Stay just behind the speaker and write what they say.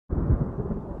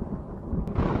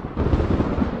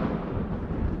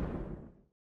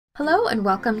Hello and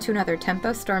welcome to another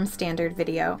Tempo Storm Standard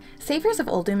video. Saviors of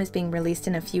Uldum is being released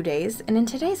in a few days, and in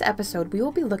today's episode we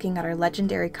will be looking at our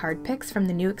legendary card picks from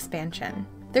the new expansion.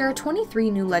 There are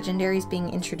 23 new legendaries being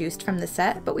introduced from the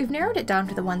set, but we've narrowed it down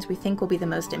to the ones we think will be the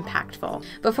most impactful.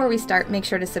 Before we start, make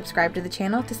sure to subscribe to the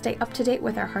channel to stay up to date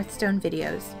with our Hearthstone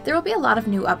videos. There will be a lot of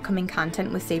new upcoming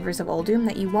content with Saviors of Uldum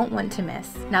that you won't want to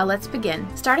miss. Now let's begin.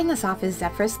 Starting us off is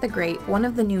Zephyrus the Great, one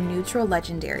of the new neutral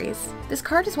legendaries. This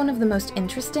card is one of the most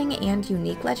interesting and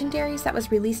unique legendaries that was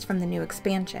released from the new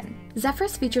expansion.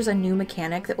 Zephyrus features a new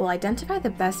mechanic that will identify the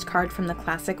best card from the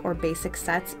classic or basic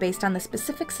sets based on the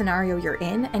specific scenario you're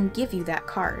in and give you that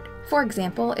card. For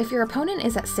example, if your opponent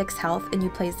is at 6 health and you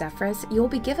play Zephyrus, you will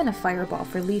be given a fireball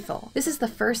for lethal. This is the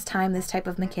first time this type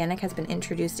of mechanic has been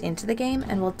introduced into the game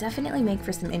and will definitely make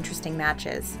for some interesting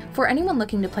matches. For anyone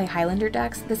looking to play Highlander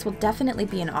decks, this will definitely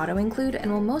be an auto-include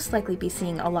and will most likely be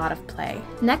seeing a lot of play.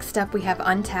 Next up we have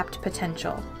Untapped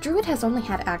Potential. Druid has only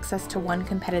had access to one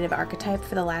competitive archetype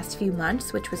for the last few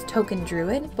months, which was Token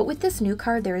Druid, but with this new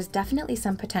card there is definitely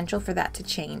some potential for that to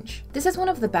change. This is one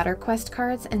of the better quest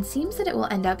cards and seems that it will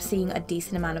end up seeing a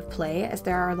decent amount of play as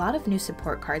there are a lot of new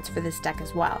support cards for this deck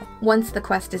as well. Once the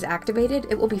quest is activated,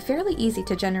 it will be fairly easy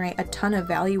to generate a ton of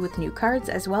value with new cards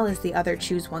as well as the other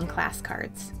choose one class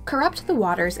cards. Corrupt the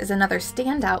Waters is another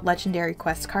standout legendary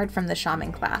quest card from the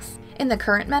Shaman class. In the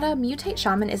current meta, Mutate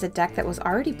Shaman is a deck that was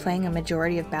already playing a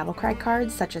majority of Battlecry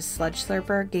cards such as Sludge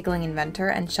Slurper, Giggling Inventor,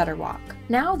 and Shudderwalk.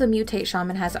 Now the Mutate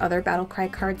Shaman has other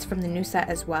Battlecry cards from the new set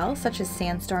as well, such as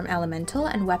Sandstorm Elemental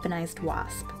and Weaponized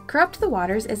Wasp. Corrupt the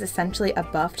Waters is essentially a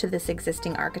buff to this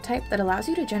existing archetype that allows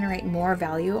you to generate more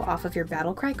value off of your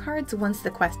Battlecry cards once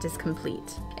the quest is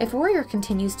complete. If Warrior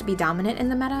continues to be dominant in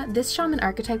the meta, this Shaman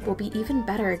archetype will be even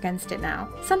better against it now.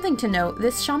 Something to note,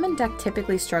 this Shaman deck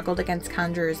typically struggled against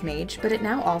Conjurer's Mage, but it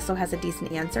now also has a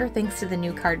decent answer thanks to the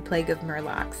new card Plague of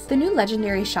Murlocs. The new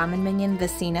legendary Shaman minion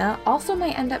Vicina also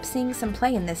might end up seeing some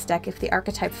play in this deck if the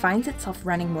archetype finds itself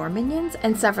running more minions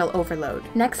and several overload.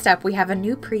 Next up we have a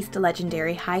new Priest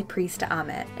legendary High Priest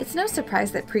Amit. It's no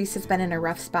surprise that Priest has been in a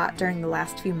rough spot during the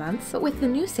last few months, but with the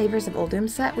new Saviors of Uldum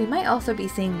set, we might also be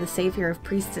seeing the Savior of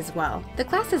Priests as well. The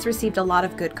class has received a lot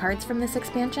of good cards from this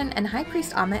expansion, and High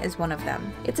Priest Amit is one of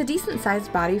them. It's a decent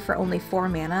sized body for only 4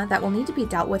 mana that will need to be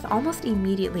dealt with almost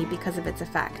immediately because of its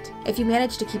effect. If you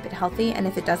manage to keep it healthy and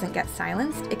if it doesn't get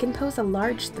silenced, it can pose a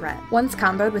large threat. Once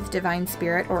comboed with Divine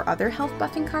Spirit or other health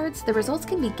buffing cards, the results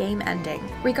can be game ending.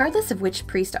 Regardless of which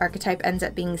Priest archetype ends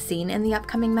up being seen in the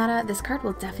upcoming meta, this card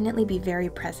will definitely be very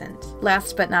present.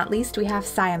 Last but not least, we have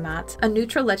Siamat, a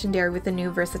neutral legendary with a new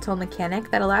versatile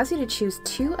mechanic that allows you to choose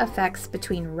 2 effects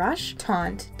between Rush,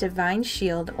 Taunt, Divine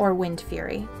Shield, or Wind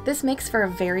Fury. This makes for a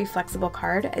very flexible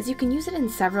card as you can use it in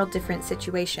several different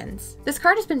situations. This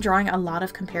card has been drawing a lot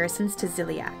of comparisons to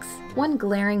Ziliax. One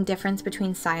glaring difference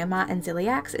between Siamat and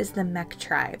Ziliax is the mech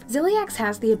tribe. Ziliax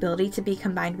has the ability to be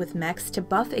combined with mechs to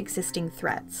buff existing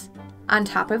threats. On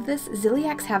top of this,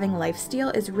 Ziliax having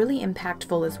lifesteal is really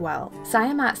impactful as well.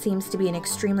 Siamat seems to be an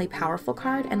extremely powerful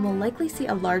card and will likely see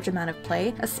a large amount of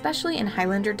play, especially in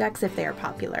Highlander decks if they are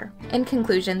popular. In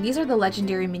conclusion, these are the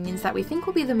legendary minions that we think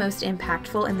will be the most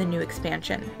impactful in the new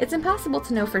expansion. It's impossible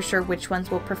to know for sure which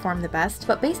ones will perform the best,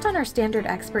 but based on our standard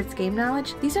experts game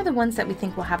knowledge, these are the ones that we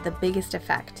think will have the biggest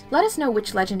effect. Let us know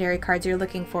which legendary cards you're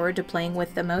looking forward to playing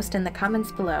with the most in the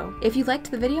comments below. If you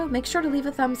liked the video, make sure to leave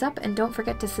a thumbs up and don't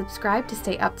forget to subscribe to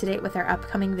stay up to date with our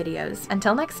upcoming videos.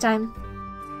 Until next time!